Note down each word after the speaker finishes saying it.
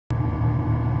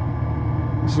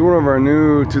This is one of our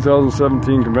new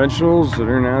 2017 conventionals at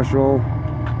International.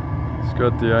 It's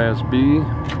got the ISB,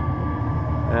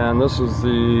 and this is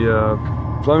the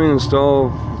plumbing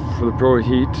installed for the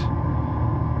Proheat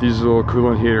diesel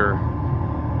coolant heater,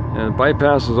 and it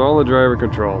bypasses all the driver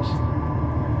controls.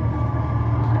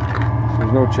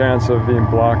 There's no chance of being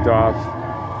blocked off.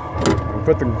 I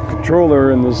put the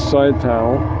controller in this side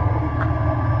panel,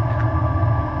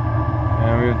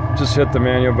 and we just hit the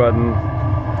manual button.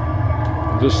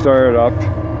 Just start it up.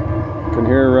 You can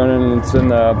hear it running. It's in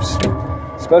the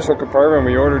special compartment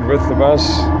we ordered with the bus.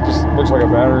 Just looks like a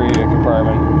battery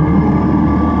compartment.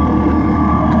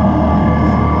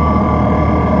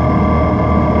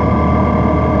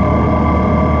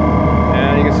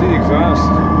 And you can see the exhaust.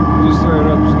 Just started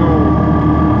up. There's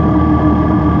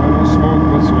no smoke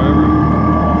whatsoever.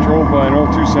 Controlled by an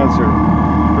O2 sensor.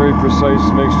 Very precise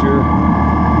mixture.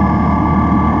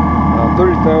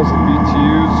 30,000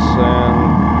 BTUs, and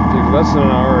it takes less than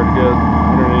an hour to get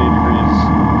 180 degrees.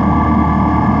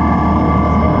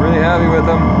 I'm really happy with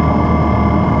them.